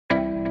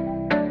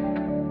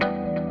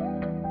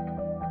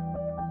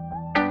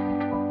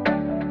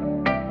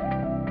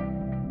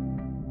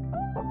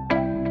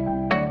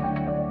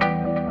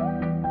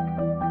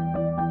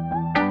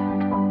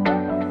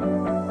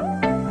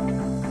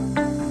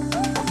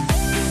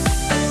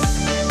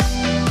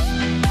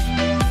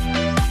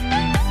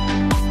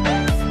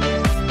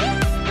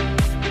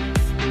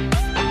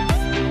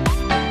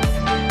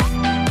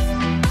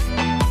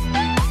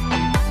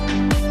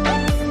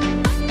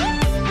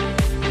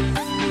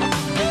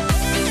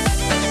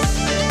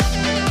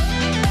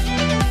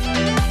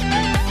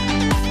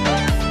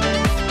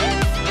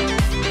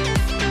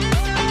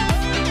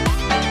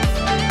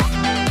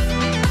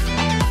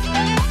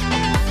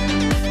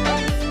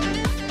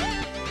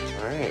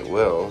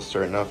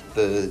off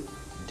the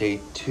day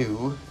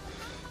 2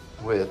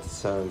 with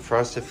some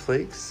Frosted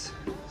Flakes,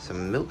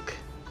 some milk,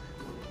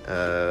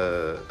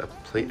 a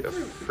plate of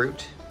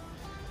fruit,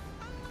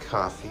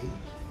 coffee,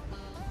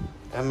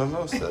 and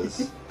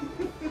mimosas.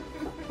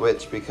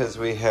 Which, because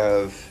we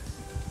have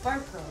Bar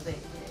crawl day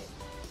today.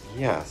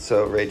 Yeah,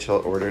 so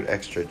Rachel ordered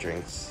extra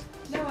drinks.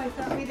 No, I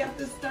thought we'd have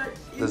to start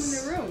in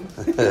the room.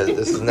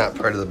 This is not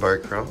part of the bar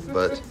crawl,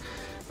 but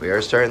we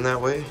are starting that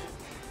way.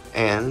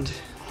 And,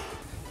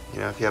 you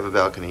know, if you have a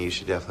balcony, you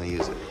should definitely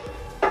use it.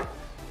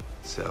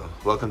 So,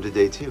 welcome to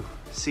day 2,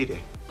 C Day.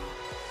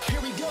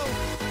 Here we go.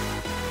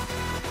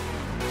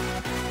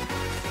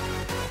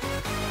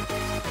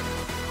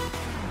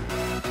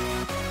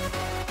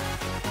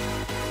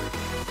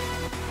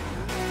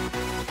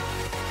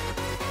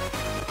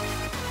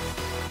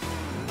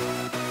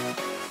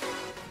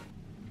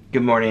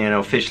 Good morning and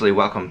officially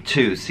welcome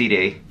to C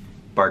Day,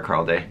 Bar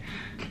Crawl Day.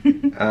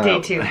 Day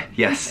 2.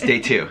 Yes, day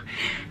 2.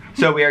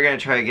 So we are going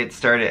to try to get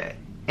started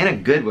in a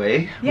good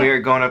way. Yeah. We are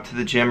going up to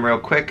the gym real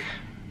quick.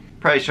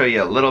 Probably show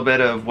you a little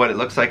bit of what it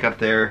looks like up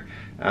there.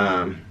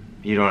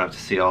 You don't have to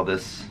see all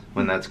this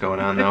when that's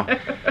going on though.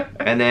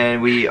 And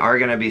then we are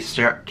going to be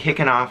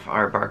kicking off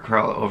our bar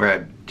crawl over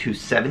at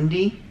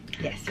 270.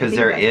 Yes. Because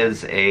there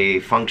is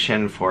a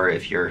function for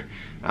if you're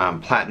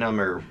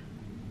platinum or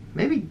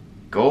maybe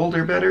gold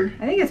or better.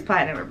 I think it's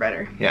platinum or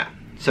better. Yeah.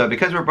 So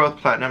because we're both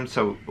platinum,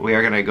 so we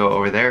are going to go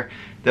over there.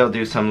 They'll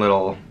do some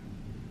little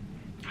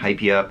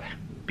hype you up,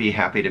 be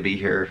happy to be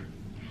here.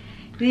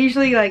 They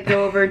usually like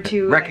go over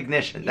to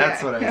recognition.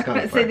 That's what I was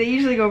going for. So they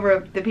usually go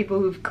over the people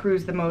who've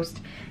cruised the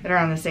most that are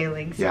on the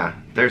sailing. So. Yeah,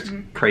 there's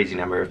crazy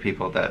number of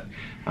people that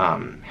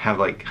have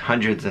like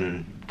hundreds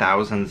and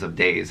thousands of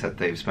days that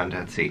they've spent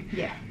at sea.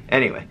 Yeah.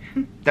 Anyway,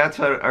 that's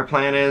what our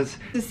plan is.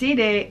 It's a sea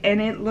day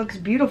and it looks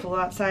beautiful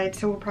outside,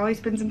 so we'll probably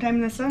spend some time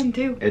in the sun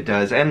too. It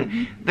does,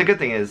 and the good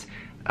thing is,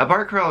 a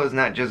bar crawl is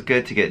not just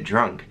good to get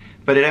drunk,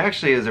 but it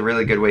actually is a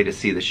really good way to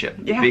see the ship.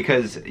 Yeah.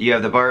 Because you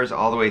have the bars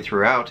all the way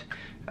throughout.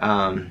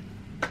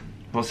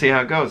 We'll see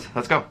how it goes.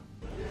 Let's go.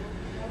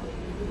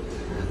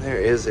 There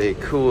is a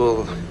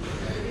cool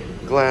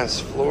glass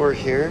floor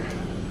here.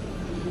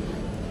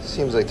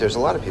 Seems like there's a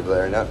lot of people that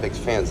are not big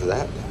fans of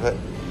that, but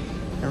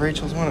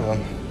Rachel's one of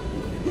them.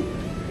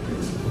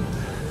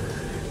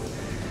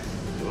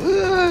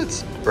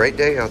 It's a bright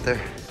day out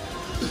there.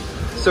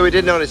 So we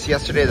did notice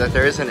yesterday that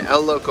there is an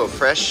El Loco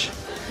Fresh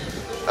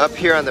up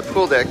here on the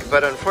pool deck,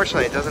 but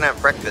unfortunately it doesn't have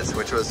breakfast,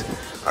 which was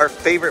our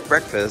favorite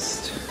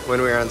breakfast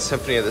when we were on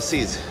Symphony of the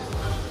Seas.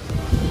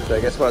 So I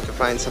guess we'll have to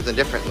find something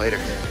different later.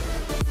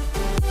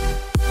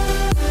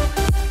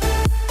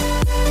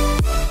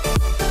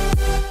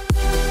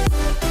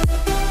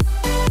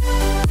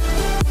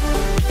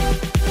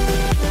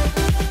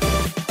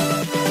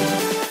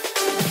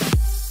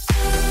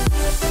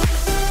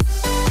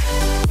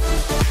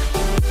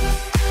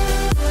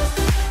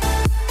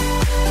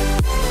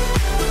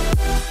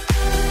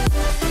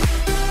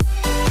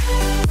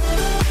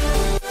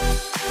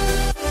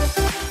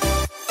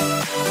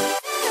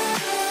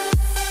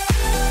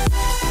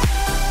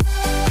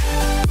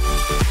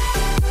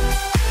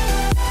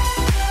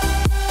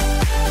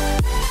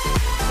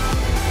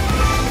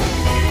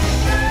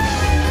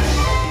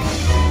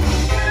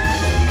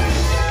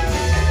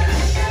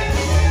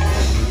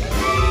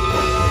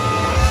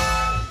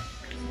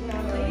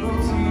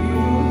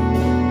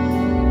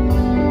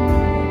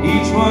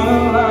 Each one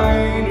a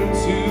line or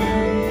two.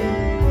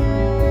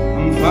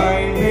 I'm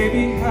fine,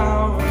 baby,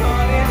 how I'm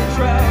caught in a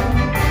trap.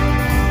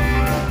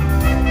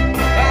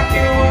 I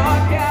can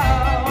walk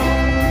out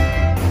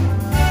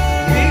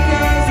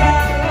because I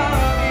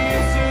love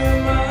you too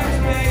much,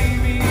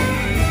 baby.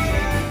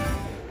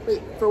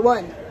 Wait, for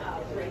one,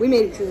 we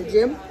made it to the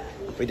gym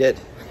We did.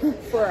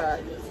 for our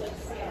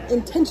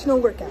intentional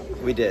workout.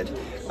 We did.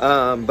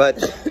 But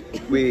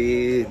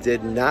we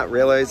did not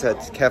realize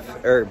that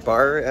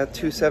bar at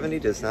 270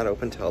 does not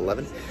open till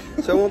 11.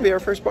 So it won't be our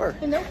first bar.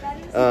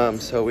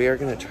 So we are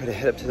going to try to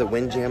head up to the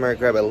Windjammer,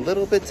 grab a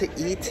little bit to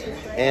eat,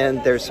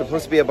 and there's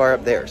supposed to be a bar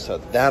up there. So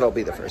that'll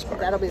be the first bar.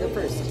 That'll be the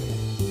first.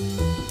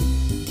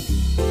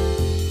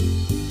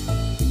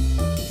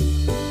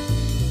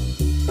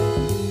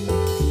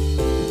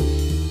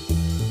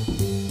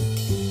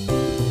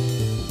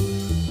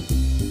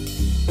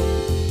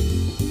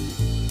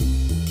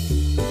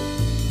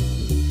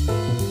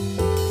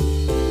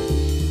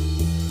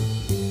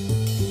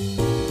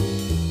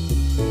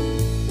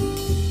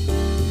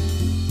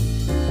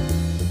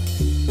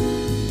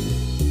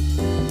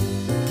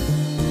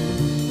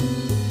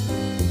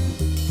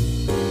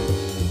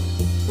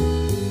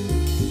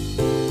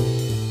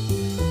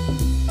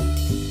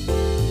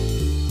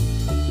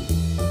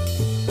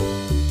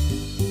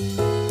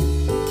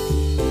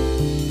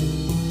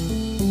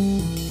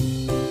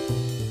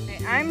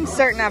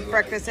 Starting off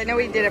breakfast. I know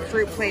we did a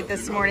fruit plate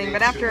this morning,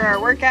 but after our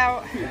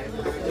workout,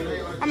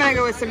 I'm gonna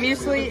go with some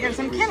muesli and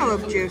some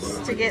cantaloupe juice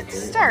to get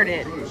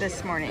started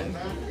this morning.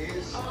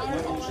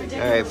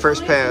 Alright,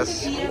 first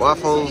pass,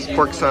 waffles,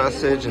 pork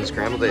sausage, and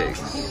scrambled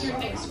eggs.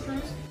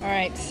 All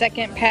right,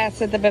 second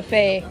pass at the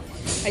buffet.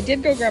 I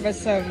did go grab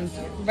us some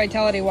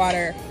Vitality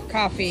water,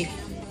 coffee,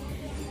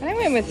 and I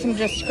went with some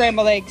just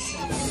scrambled eggs,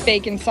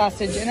 bacon,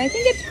 sausage, and I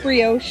think it's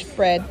brioche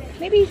bread.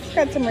 Maybe it's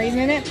got some raisin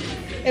in it.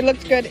 It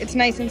looks good. It's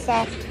nice and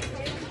soft.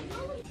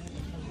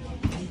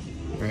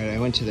 All right, I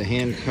went to the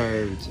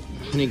hand-carved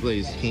honey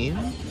glazed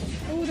ham,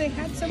 Oh, they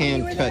had some when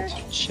you were there.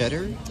 hand-cut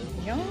cheddar,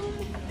 Yum.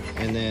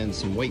 and then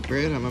some white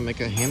bread. I'm gonna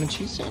make a ham and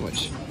cheese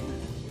sandwich.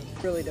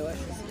 Really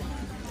delicious.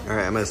 All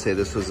right, I'm gonna say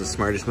this was the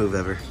smartest move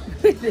ever.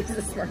 It is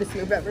the smartest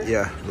move ever.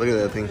 Yeah, look at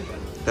that thing.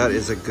 That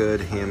is a good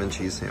ham and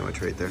cheese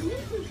sandwich right there.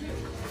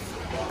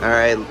 All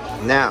right,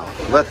 now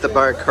let the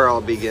bar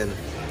crawl begin.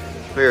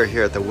 We are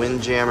here at the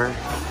Windjammer,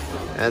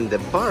 and the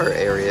bar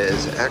area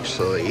is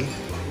actually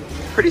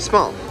pretty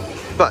small,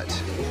 but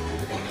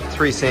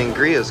 3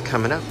 sangrias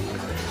coming up.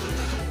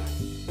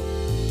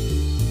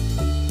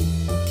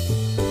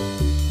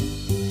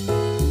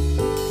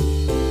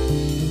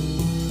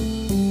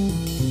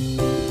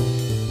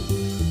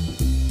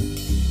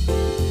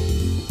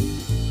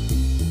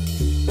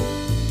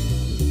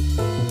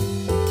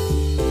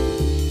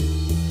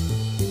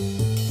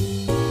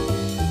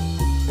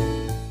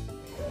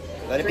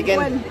 Let it begin.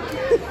 One.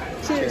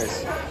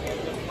 Cheers.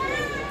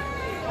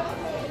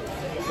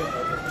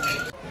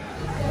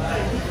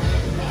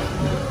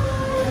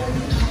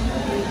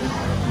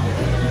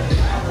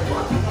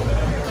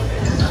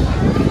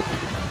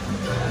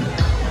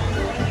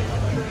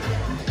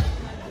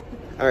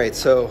 All right,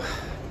 so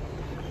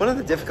one of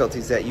the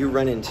difficulties that you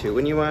run into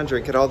when you want to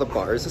drink at all the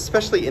bars,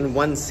 especially in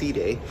one sea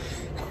day,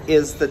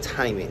 is the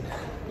timing.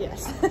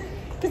 Yes.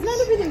 Because not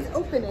everything's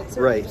open at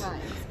certain Right.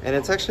 times. And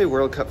it's actually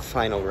World Cup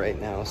final right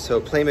now, so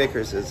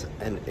Playmakers is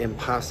an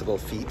impossible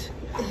feat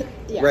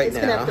Yeah, right it's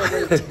now. gonna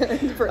have to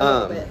wait for a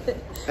little bit.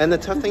 And the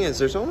tough thing is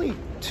there's only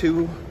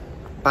 2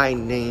 by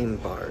name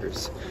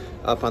bars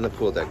up on the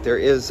pool deck. There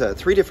is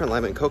 3 different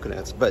lime and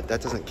coconuts, but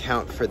that doesn't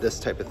count for this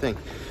type of thing.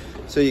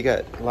 So you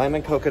got lime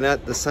and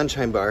coconut, the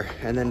Sunshine Bar,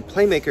 and then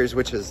Playmakers,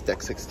 which is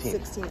deck 16.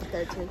 16 and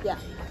 13, yeah.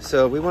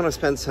 So we want to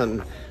spend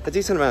a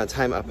decent amount of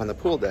time up on the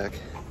pool deck.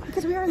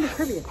 Because we are in the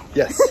Caribbean.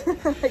 Yes.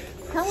 Like,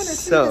 I want to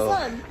see So- the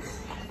sun.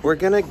 We're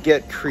gonna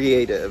get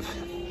creative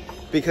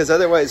because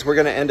otherwise we're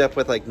gonna end up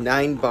with like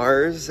 9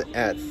 bars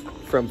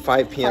from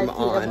 5 p.m. 5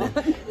 on,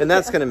 p.m. and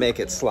that's gonna make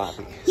it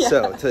sloppy. Yeah.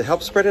 So to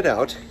help spread it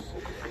out,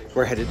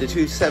 we're headed to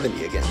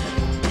 270 again.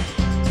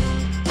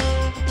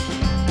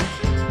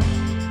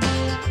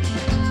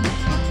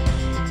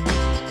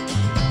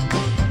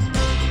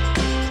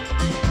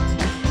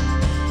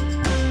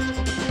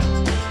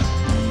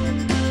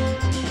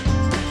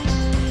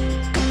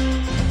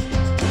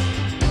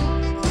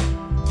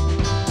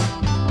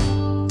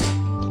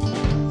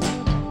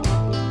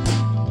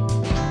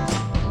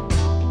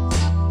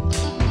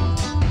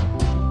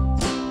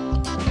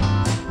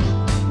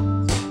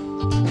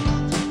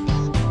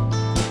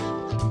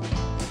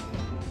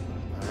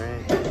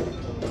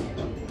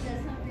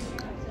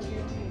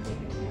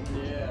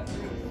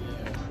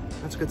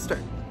 That's a good start.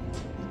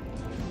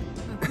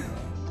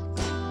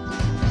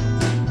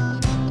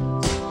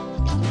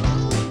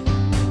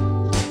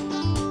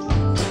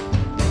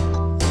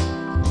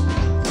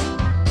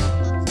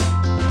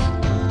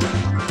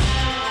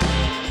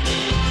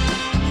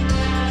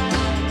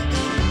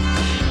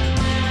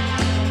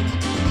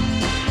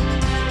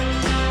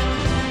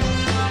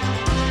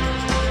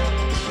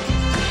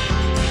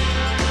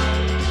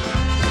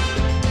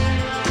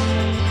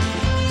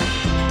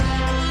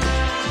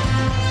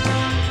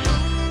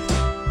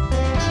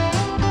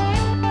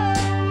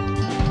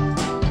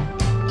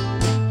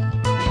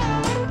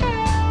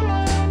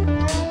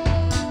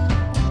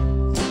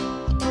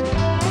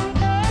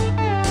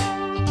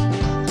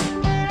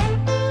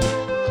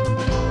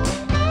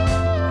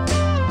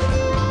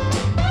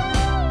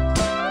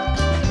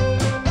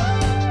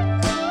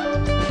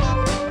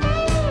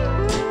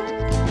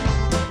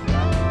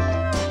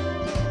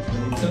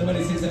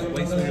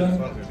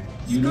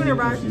 Schooner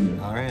bar.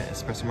 All right,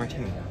 espresso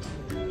martini.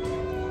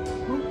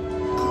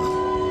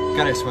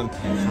 Gotta swim.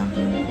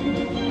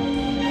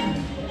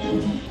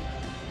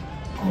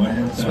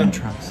 Swim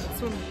trunks.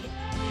 Swim.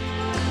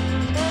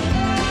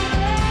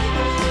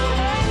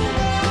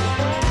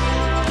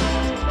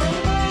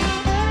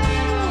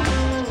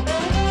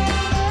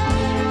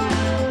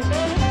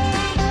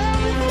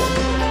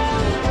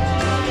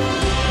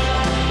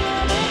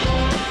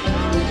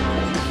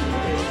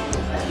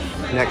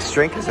 Next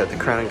drink is at the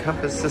Crown and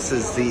Compass. This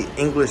is the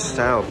English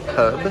style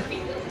pub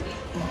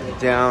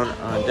down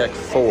on deck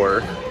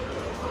 4.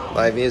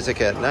 Live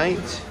music at night.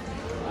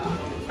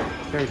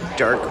 Very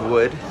dark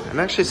wood. I'm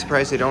actually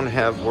surprised they don't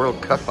have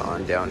World Cup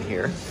on down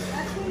here.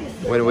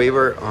 When we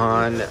were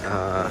on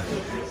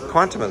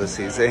Quantum of the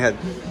Seas, they had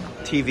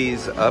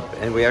TVs up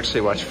and we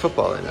actually watched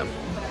football in them.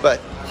 But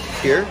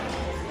here,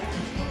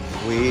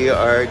 we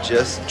are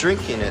just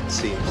drinking, it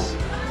seems.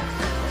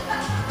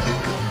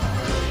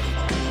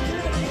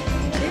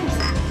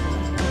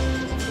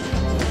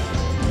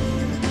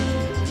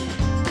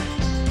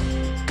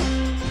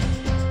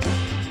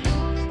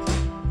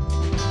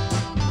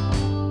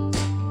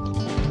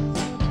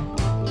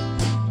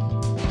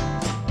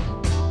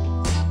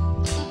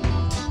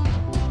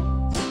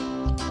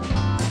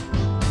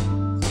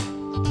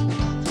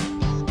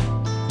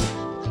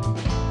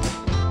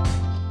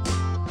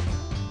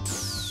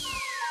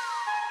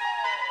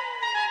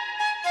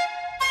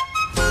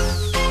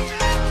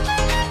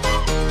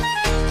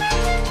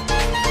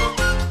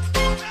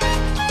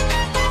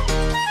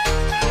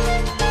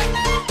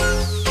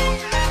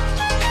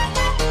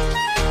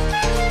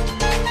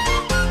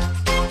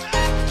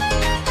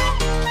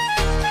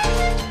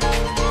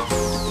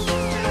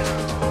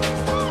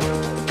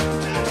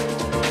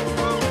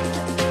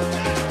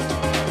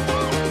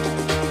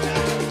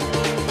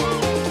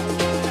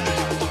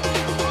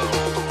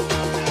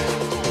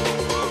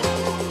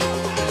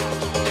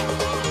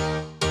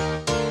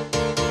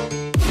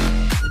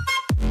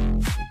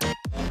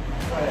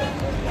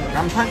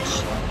 Rum punch.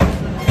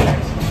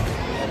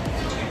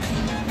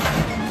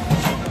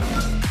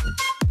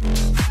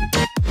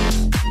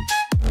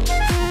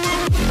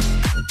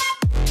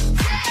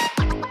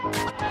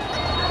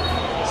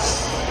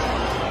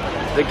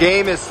 The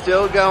game is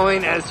still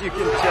going, as you can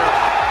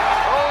tell.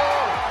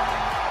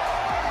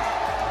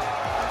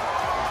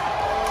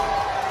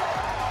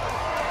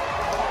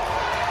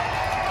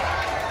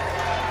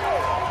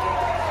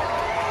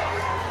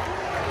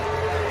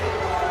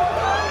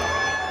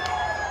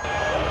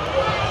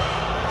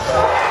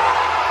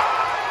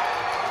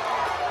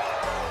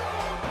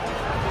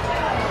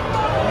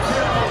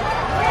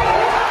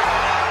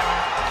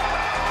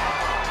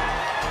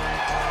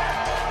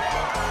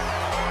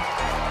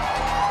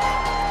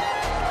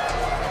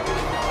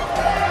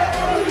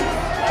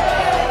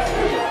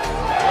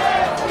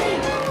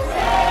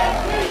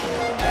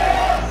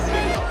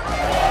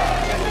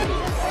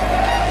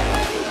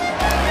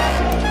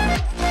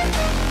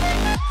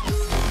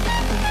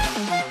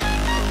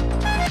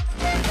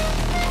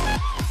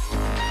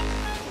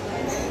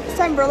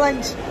 Time for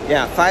lunch.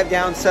 Yeah, 5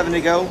 down, 7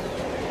 to go.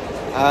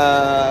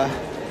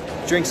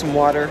 Drink some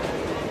water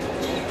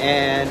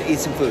and eat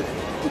some food.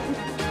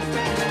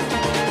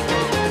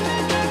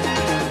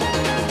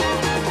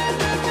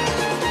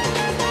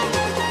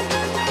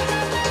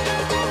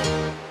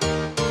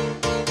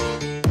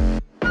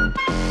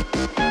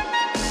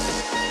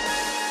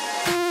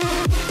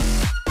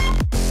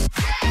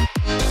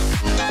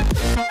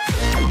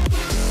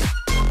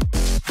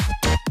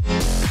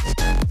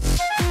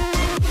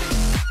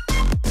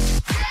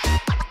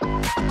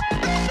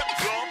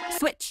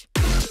 Switch.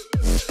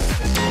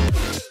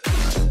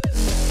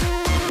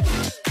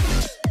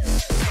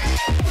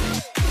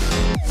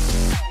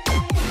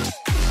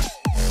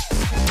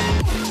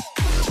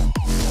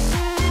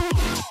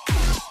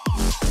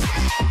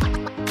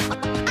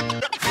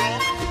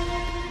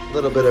 A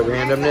little bit of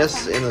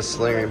randomness in the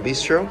Solarium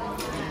Bistro.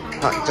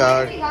 Hot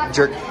dog,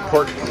 jerk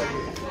pork,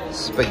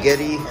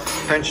 spaghetti,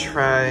 French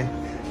fry,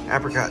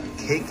 apricot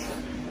cake,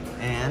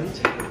 and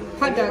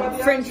Hot dog,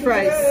 French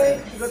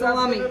fries,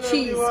 salami,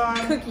 cheese,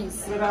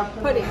 cookies,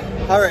 pudding.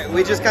 all right,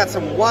 we just got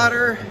some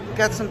water,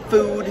 got some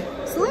food.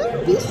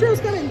 Solarium Bistro's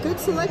got a good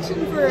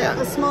selection for Yeah.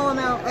 a small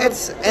amount of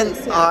It's an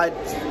space, yeah. odd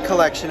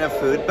collection of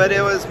food, but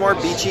it was more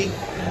beachy.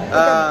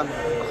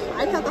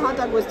 I thought the hot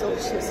dog was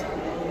delicious.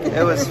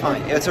 It was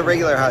fine. It's a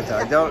regular hot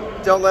dog.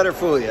 Don't let her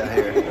fool you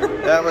here.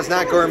 That was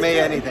not gourmet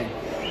anything.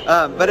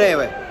 But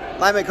anyway,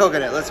 lime and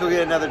coconut. Let's go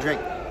get another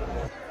drink. Are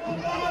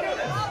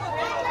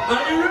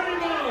you ready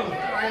now?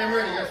 I am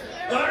ready, yes.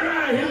 All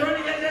right, he's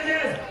ready,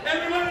 yes.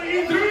 Everybody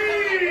in 3,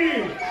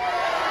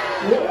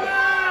 1,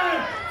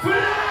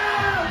 fight!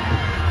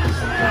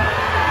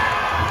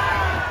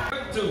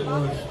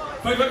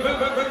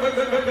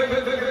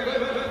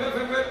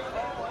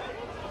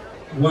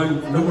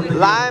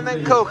 Lime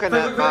and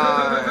coconut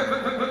bar.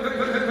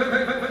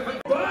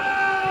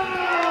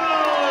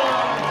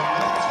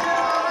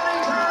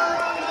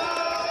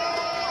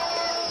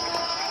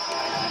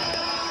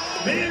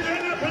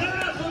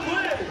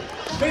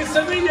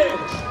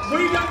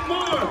 We got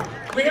more.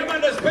 We have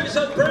a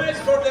special prize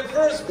for the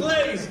first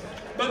place.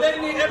 But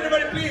then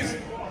everybody please,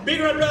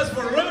 bigger applause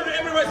for Laura.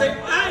 Everybody say,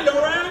 hi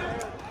Laura.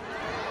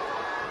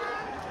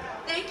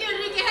 Thank you,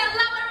 Enrique.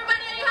 Hello,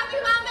 everybody. Are you happy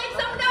about make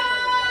some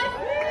noise?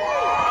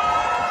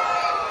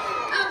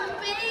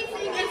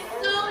 Amazing. It's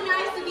so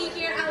nice to be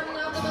here. I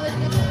love the village.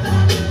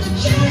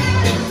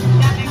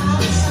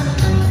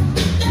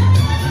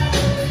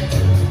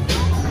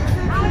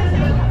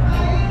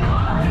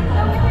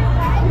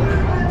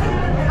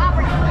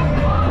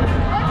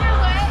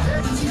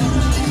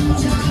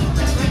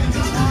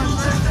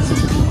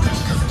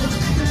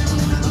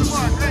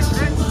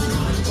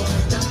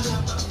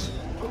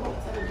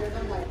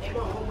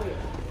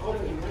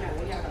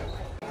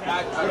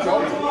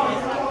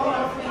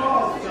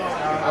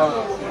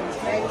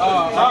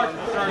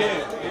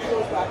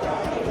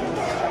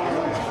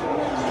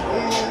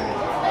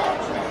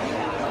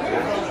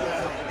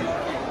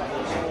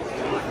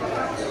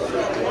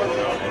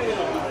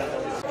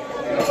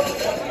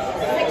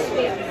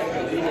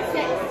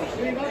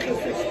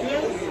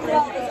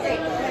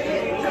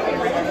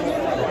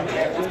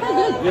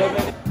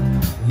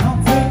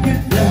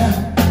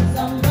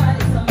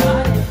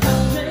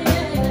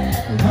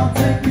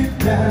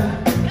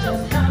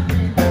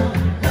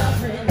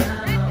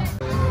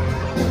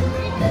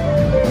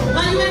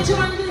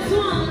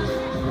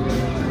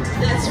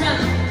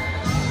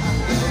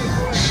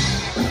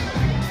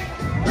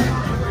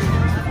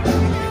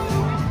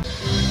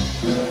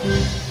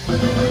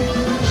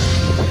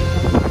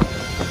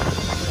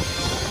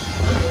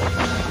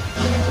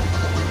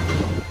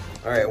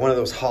 All right, one of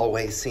those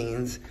hallway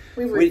scenes.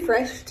 We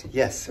refreshed.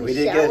 Yes, we We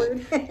did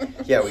showered. good.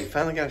 Yeah, we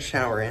finally got a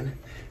shower in.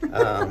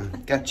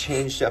 Got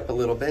changed up a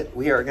little bit.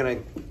 We are gonna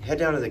head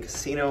down to the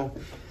casino,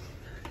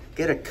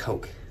 get a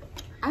Coke.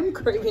 I'm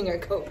craving a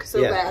Coke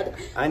so bad.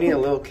 I need a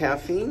little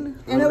caffeine.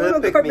 And a little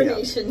bit of pick-me-up.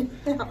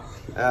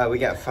 carbonation. We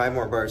got 5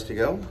 more bars to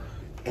go,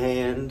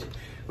 and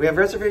We have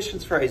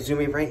reservations for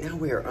Izumi. Right now,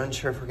 we are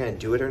unsure if we're going to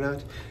do it or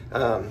not.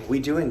 We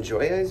do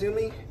enjoy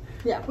Izumi.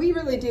 Yeah, we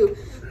really do.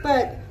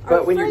 But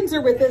our friends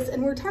are with us,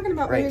 and we're talking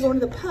about maybe going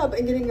to the pub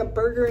and getting a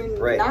burger and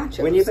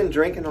nachos. When you've been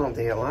drinking all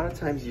day, a lot of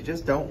times you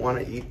just don't want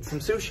to eat some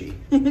sushi.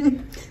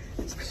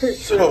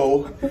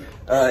 So,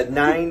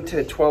 9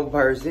 to 12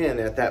 bars in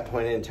at that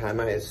point in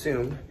time, I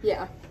assume.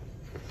 Yeah.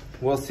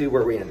 We'll see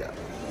where we end up.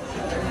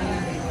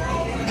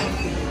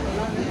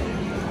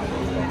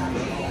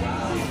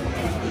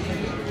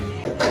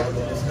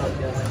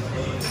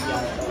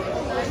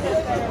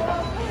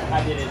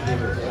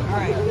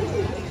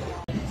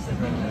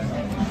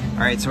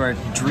 All right, so our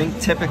drink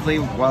typically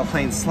while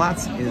playing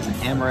slots is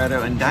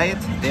Amaretto and Diet.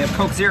 They have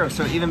Coke Zero,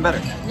 so even better.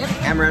 Yep.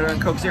 Amaretto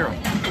and Coke Zero.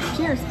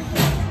 Cheers.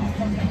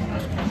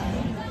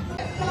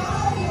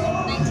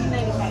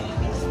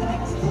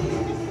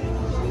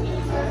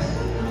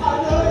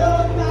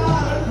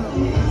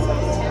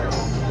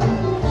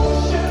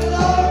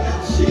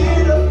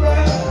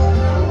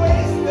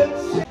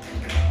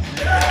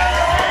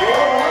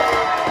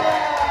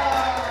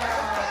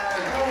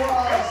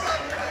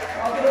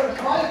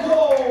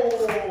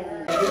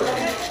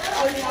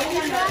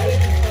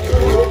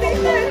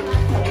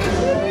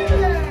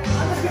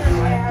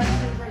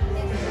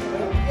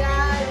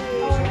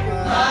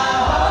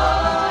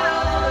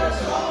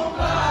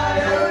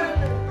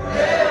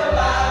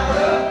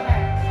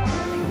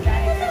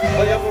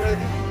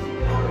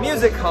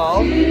 Music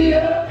hall,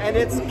 and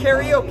it's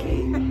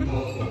karaoke.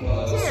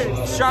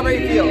 Cheers.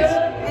 Strawberry Fields.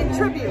 And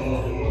tribute.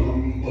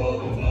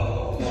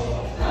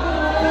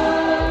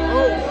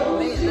 Oh,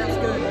 man, that's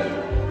good.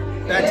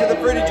 Back to the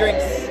fruity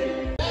drinks. Is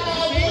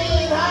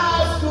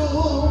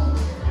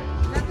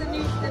that the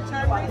new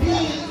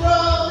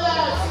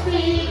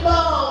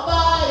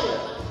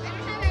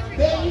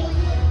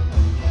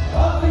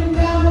Up and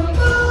down the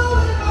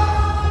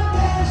boulevard,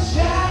 there's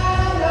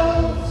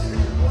shadows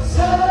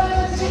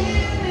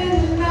searching in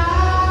the night.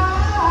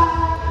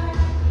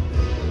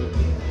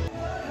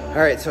 All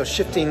right, so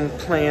shifting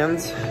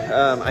plans.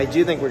 I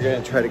do think we're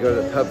going to try to go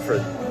to the pub for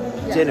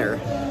dinner.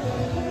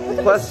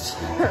 Plus,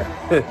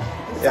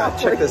 yeah,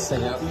 check this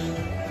thing out.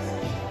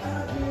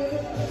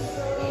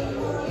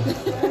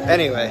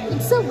 Anyway,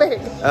 It's so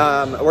big.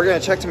 we're going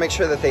to check to make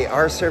sure that they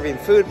are serving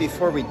food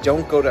before we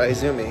don't go to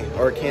Izumi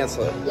or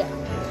cancel it. Yeah.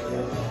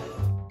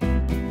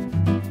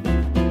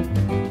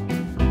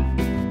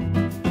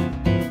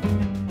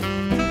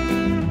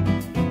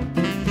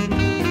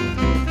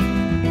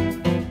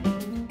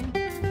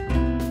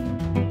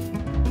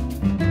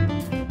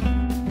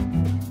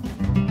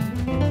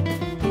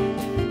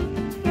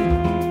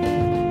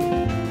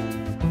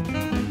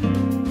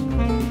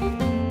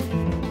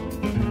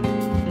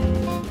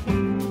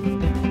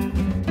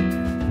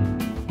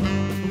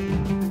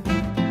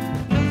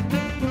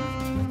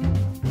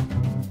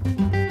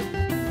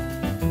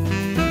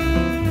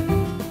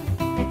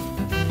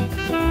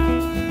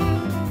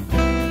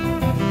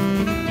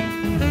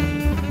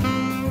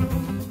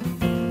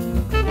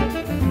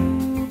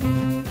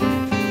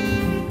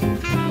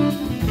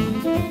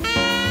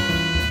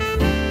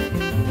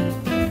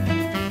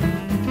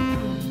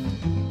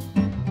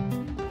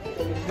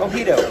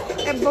 Mojito.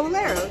 And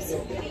boleros.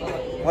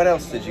 What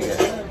else did you get?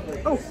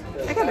 Oh,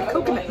 I got a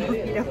coconut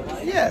mojito.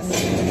 Yes.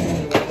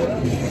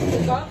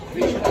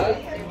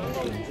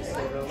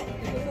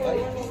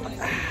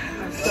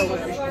 So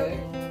good.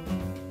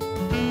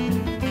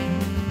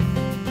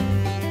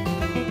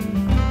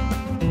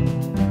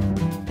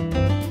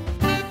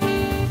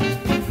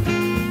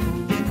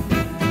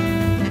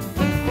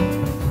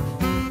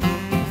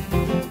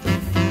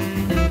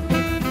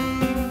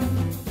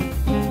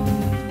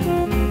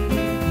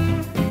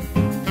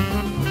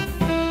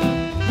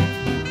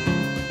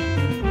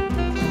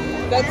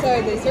 That's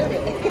how they serve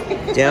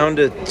it. Down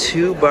to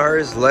 2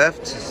 bars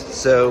left,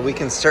 so we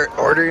can start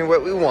ordering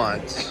what we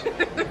want.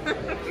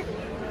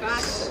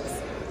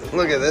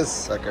 Look at this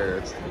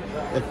sucker.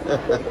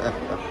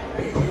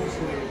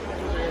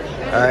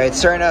 All right,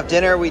 starting off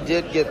dinner, we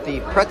did get the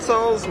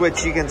pretzels,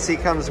 which you can see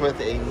comes with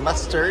a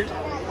mustard,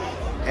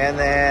 and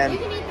then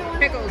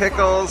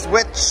pickles,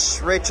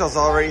 which Rachel's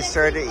already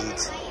started to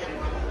eat.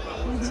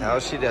 That's how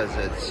she does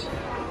it.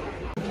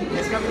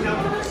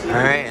 All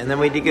right, and then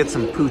we did get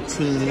some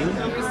poutine.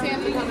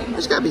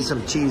 There's gotta be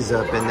some cheese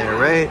up in there,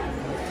 right?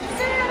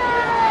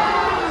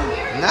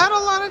 Not a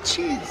lot of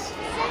cheese.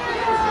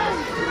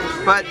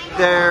 But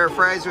they're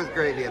fries with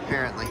gravy,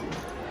 apparently.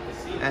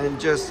 And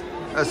just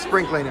a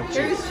sprinkling of cheese.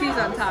 There is cheese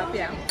on top,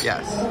 yeah.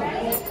 Yes.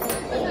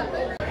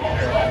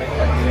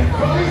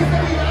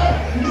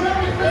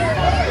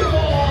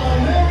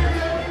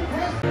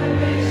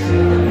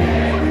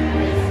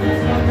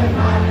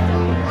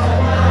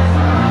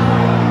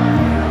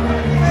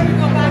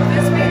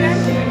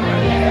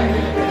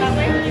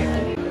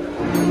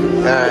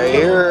 Alright,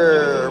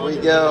 here we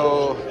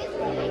go.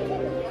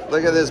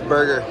 Look at this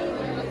burger.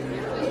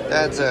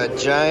 That's a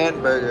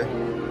giant burger.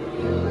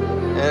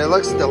 And it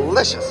looks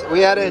delicious.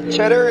 We added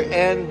cheddar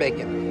and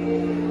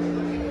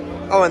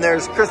bacon. Oh, and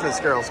there's Christmas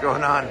carols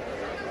going on.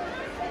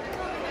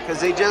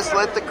 Because they just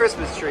lit the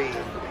Christmas tree.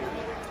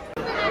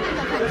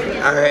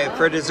 All right,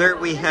 for dessert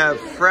we have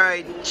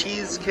fried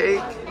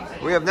cheesecake.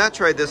 We have not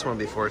tried this one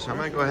before, so I'm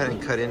gonna go ahead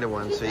and cut into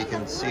one so you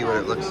can see what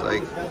it looks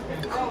like.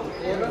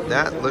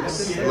 That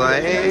looks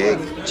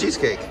like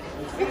cheesecake.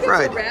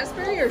 Fried.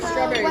 Raspberry or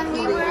strawberry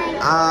pudding?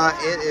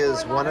 It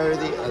is one or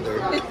the other.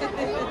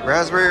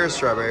 Raspberry or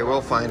strawberry,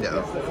 we'll find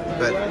out.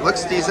 But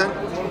looks decent.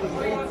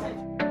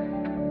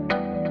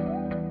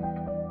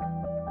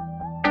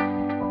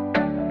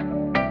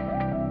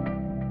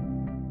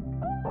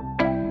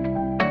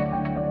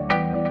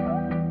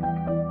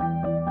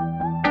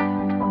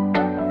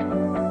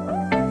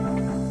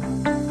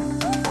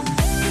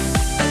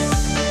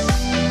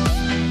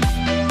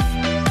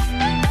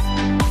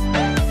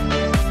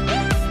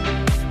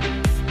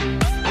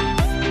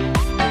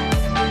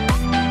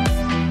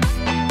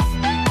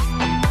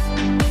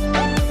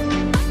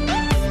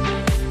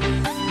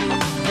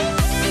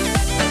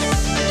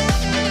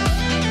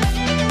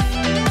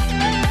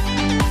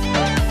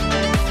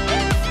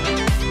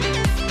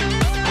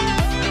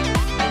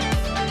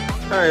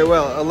 Alright,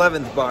 well,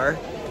 11th bar.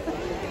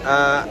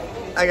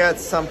 I got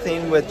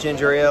something with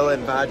ginger ale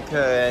and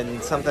vodka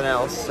and something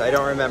else. I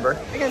don't remember.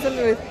 I got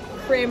something with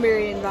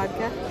cranberry and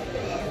vodka.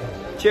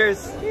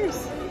 Cheers.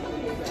 Cheers.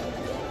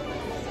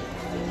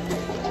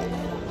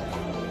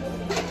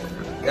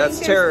 That's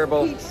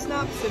terrible. Peach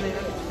schnapps in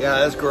it. Yeah,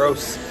 that's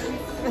gross.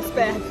 That's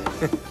bad.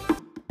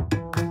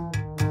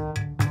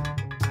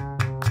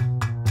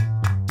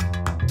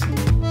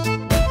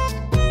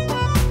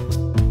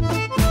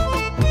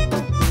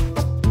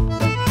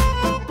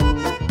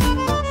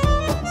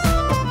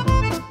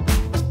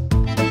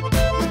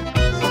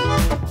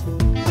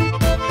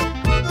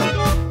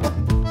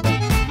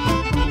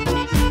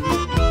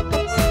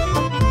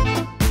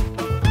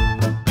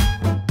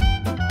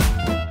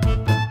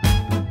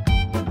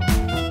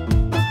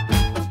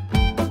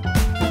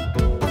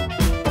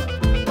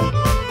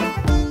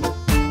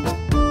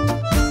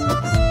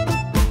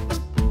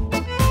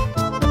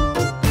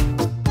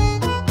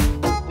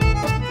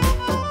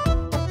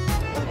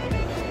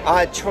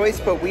 Odd choice,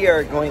 but we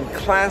are going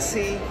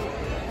classy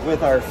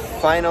with our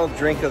final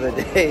drink of the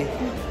day.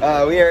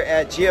 We are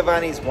at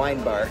Giovanni's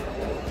Wine Bar,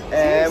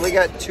 and we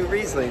got 2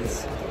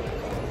 Rieslings.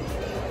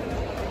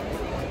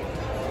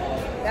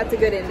 That's a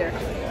good ender.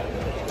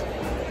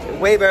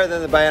 Way better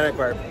than the Bionic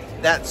Bar.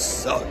 That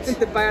sucked.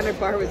 The Bionic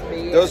Bar was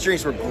big. Those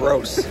drinks were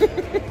gross.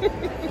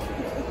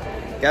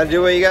 Gotta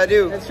do what you gotta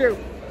do. That's true.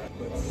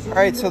 All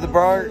right, so the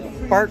bar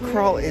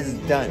crawl is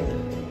done.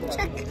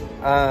 Check.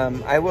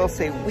 I will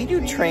say we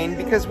do train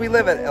because we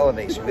live at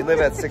elevation. We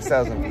live at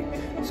 6,000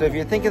 feet. So if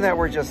you're thinking that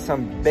we're just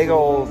some big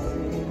old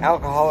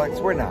alcoholics,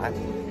 we're not.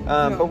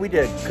 No. But we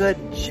did a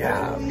good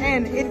job.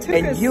 And it took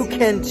us... And you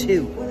can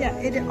too. Yeah,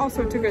 it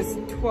also took us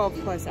 12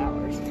 plus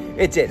hours.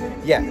 It did,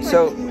 yeah.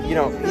 So, you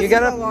know, you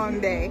gotta... a long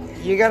day.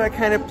 You gotta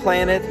kind of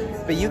plan it,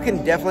 but you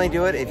can definitely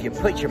do it if you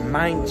put your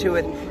mind to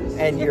it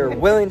and you're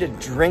willing to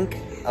drink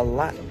a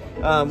lot.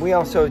 We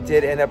also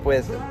did end up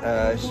with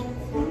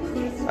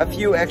a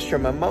few extra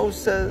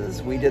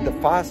mimosas. We did the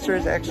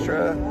Foster's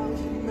extra.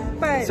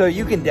 But so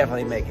you can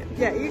definitely make it.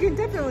 Yeah, you can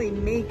definitely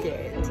make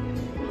it.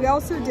 We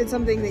also did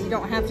something that you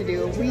don't have to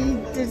do. We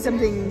did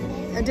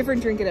a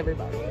different drink at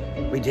everybody.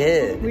 We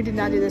did. We did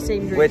not do the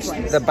same drink Which,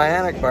 twice. the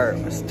Bionic Bar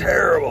was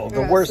terrible.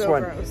 The worst so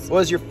one. Gross. What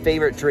was your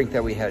favorite drink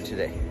that we had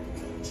today?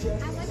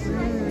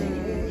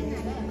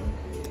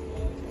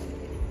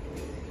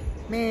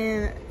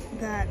 Man,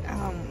 that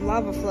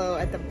lava flow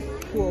at the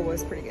pool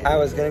was pretty good. I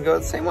was going to go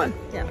with the same one.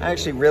 Yeah. I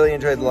actually really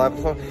enjoyed the lava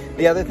flow.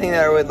 The other thing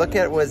that I would look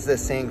at was the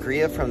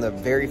sangria from the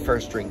very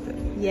first drink.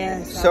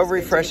 Yes. So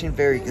refreshing,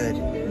 very good.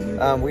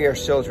 We are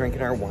still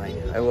drinking our wine.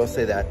 I will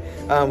say that.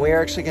 We are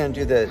actually going to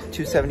do the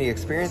 270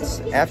 experience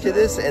after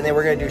this, and then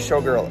we're going to do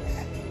Showgirl,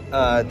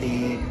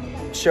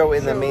 the show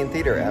in the main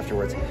theater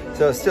afterwards.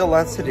 So still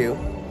lots to do.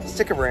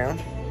 Stick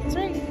around. That's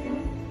right.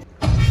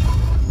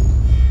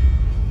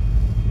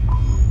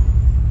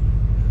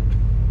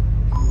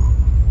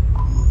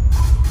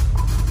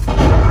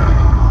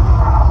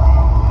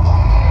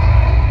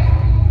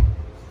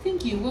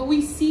 What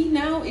we see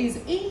now is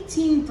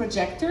 18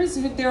 projectors.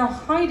 They're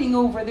hiding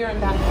over there in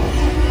that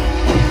hole.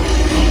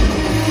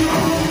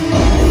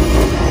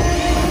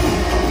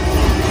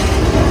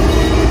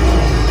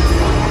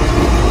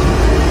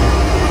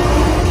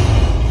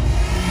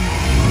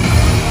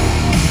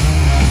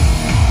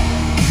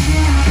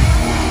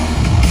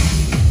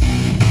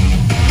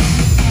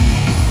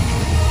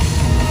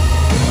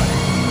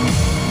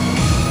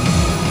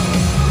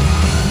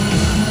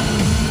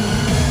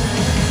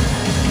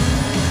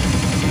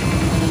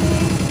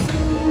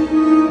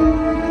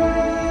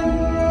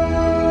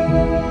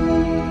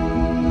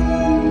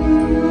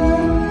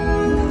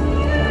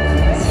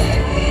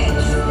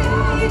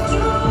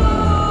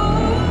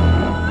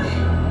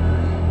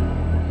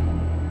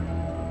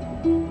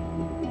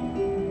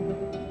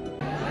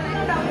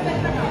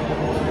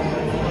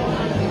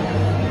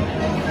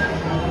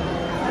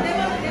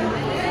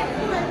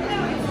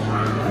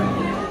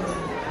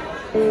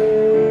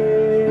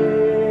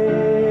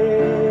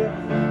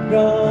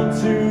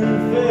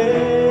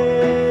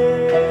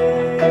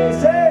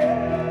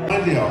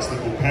 kindly ask that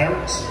all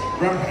parents,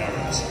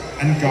 grandparents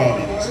and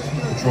guardians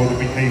control the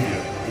behaviour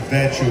of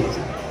their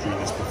children during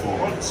this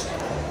performance.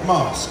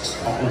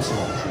 Masks are also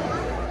optional.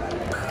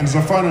 And as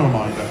a final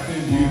reminder,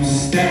 you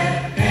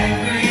step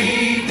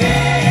every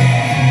day.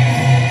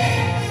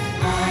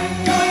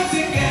 I'm going to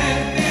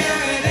get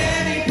there at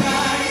any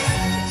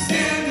price.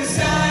 Stand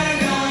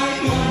aside,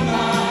 I'm on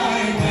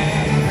my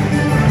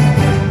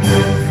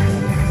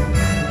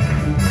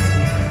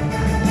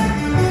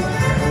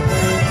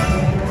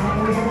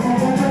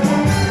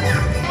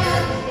And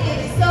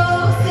it's so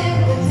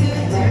simple to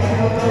do.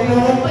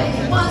 When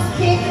you want to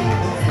kick it,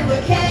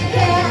 silver can.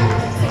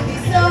 It'll be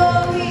so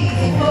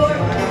easy for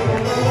you.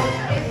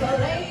 If a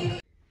lady.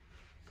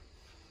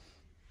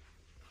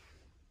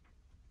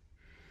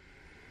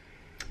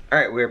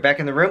 Alright, we're back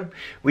in the room.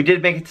 We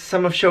did make it to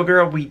some of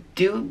Showgirl. We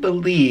do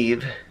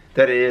believe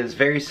that it is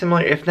very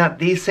similar, if not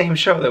the same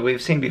show that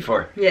we've seen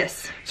before.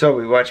 Yes. So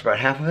we watched about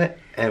half of it,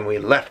 and we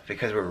left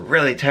because we're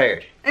really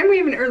tired. And we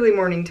have an early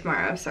morning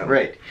tomorrow, so.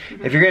 Right.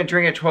 If you're going to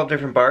drink at 12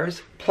 different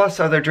bars, plus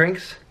other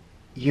drinks,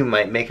 you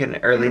might make it an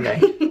early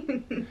night.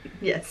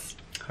 Yes.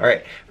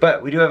 Alright,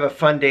 but we do have a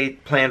fun day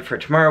planned for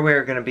tomorrow.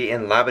 We're going to be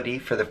in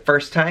Labadee for the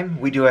first time.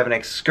 We do have an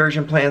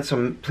excursion planned,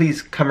 so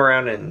please come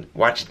around and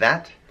watch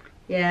that.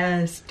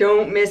 Yes,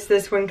 don't miss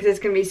this one because it's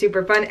going to be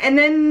super fun. And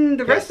then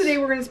the rest of the day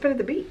we're going to spend at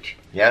the beach.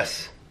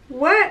 Yes.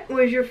 What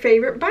was your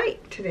favorite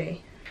bite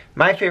today?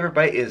 My favorite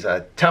bite is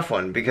a tough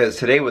one because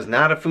today was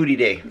not a foodie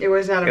day. It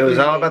was not a foodie It was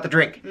all day. about the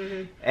drink.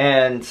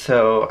 And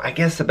so I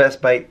guess the best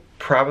bite,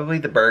 probably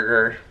the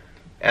burger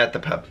at the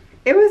pub.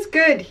 It was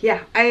good.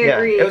 Yeah, I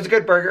agree. It was a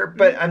good burger,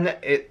 but I'm not,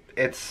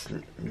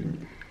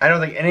 I don't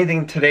think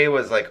anything today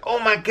was like, oh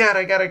my god,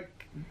 I gotta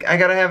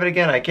have it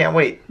again. I can't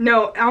wait.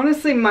 No,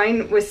 honestly,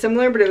 mine was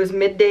similar, but it was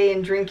midday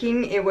and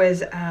drinking. It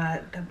was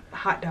the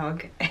hot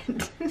dog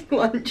at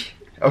lunch.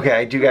 Okay,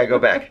 I do gotta go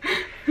back.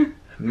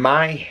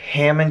 My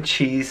ham and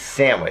cheese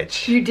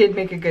sandwich. You did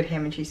make a good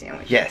ham and cheese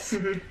sandwich. Yes.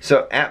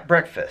 So at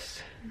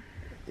breakfast,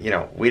 you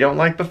know, we don't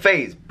like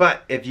buffets,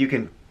 but if you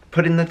can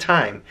put in the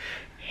time,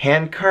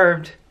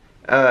 hand-carved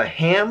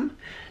ham.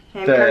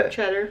 Hand-carved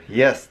cheddar.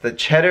 Yes, the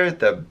cheddar,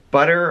 the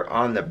butter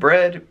on the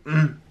bread.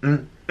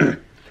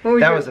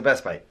 That was the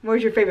best bite. What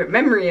was your favorite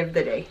memory of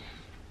the day?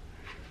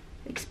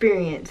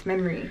 Experience,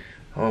 memory.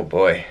 Oh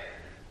boy.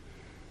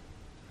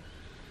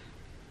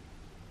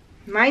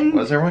 Mine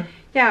was there one?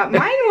 Yeah,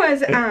 mine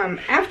was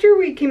after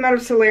we came out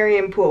of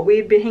Solarium Pool. We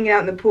had been hanging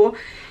out in the pool.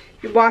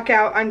 You walk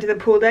out onto the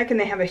pool deck and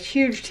they have a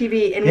huge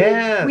TV.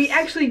 And we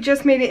actually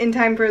just made it in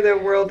time for the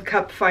World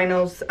Cup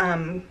Finals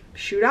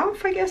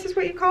shoot-off, I guess is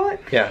what you call it.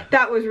 Yeah.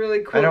 That was really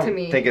cool to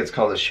me. I don't think it's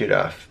called a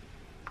shoot-off.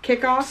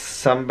 Kickoff?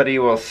 Somebody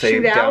will say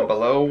down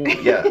below.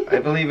 Yeah, I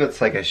believe it's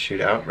like a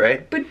shootout,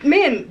 right? But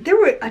man, there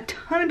were a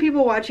ton of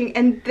people watching,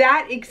 and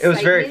that excitement. It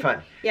was very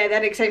fun. Yeah,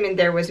 that excitement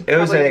there was probably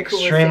the coolest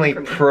thing for me. It was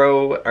an extremely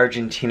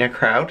pro-Argentina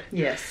crowd.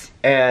 Yes.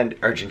 And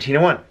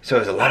Argentina won, so it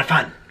was a lot of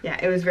fun. Yeah,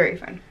 it was very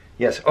fun.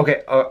 Yes,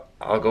 okay,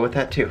 I'll go with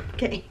that too.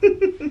 Okay.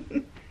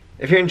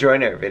 If you're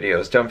enjoying our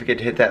videos, don't forget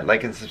to hit that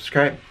like and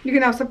subscribe. You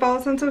can also follow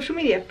us on social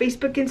media,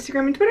 Facebook,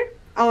 Instagram, and Twitter.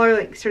 All our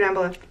links are down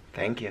below.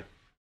 Thank you.